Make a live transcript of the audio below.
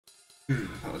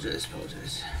Apologize.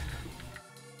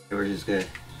 Okay, where's this guy?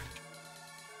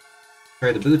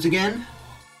 Try the boots again?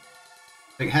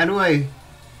 Like, how do I...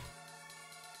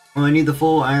 Oh, I need the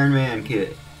full Iron Man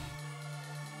kit.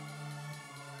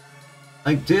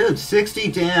 Like, dude,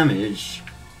 60 damage.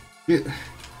 Dude.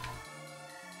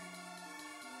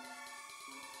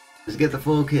 Let's get the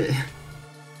full kit.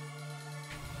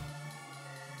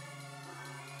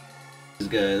 This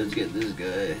guy, let's get this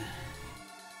guy.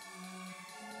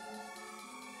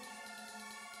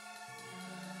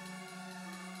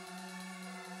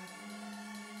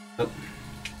 Oh.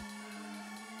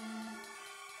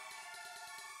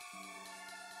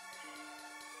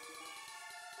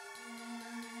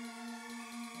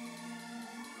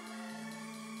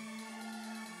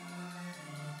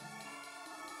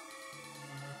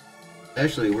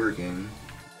 Actually working.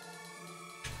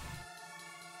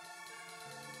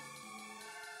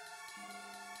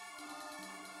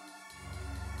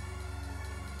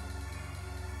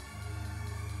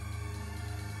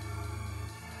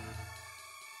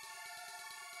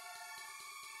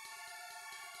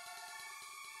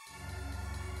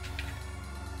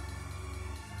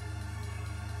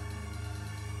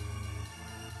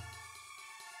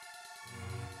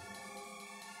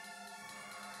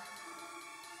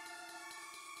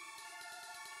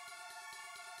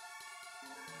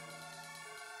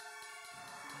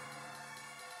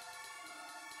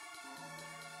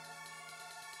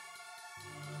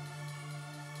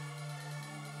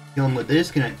 Kill him with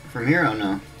this? Can I from here? Oh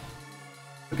no.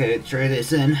 Okay, try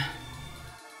this in. See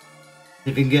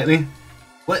if you can get me.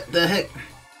 What the heck?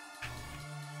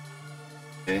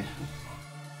 Okay.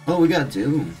 Oh, we got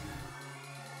Doom.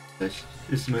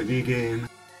 This might be a game.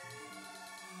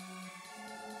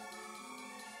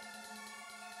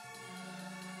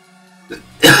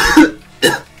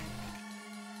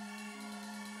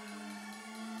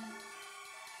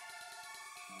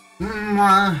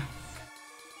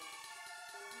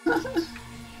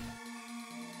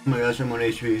 Oh my gosh, I'm on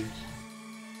HP.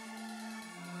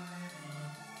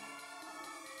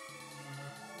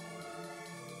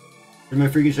 Where's my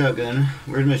freaking shotgun?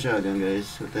 Where's my shotgun,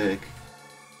 guys? What the heck?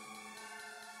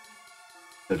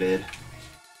 So dead.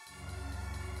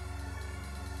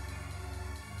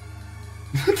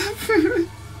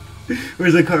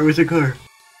 Where's the car? Where's the car?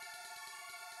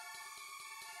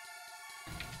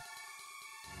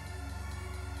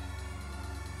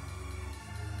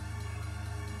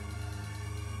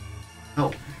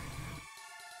 Oh.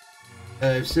 I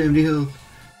have 70 health.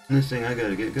 And this thing I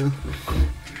gotta get go.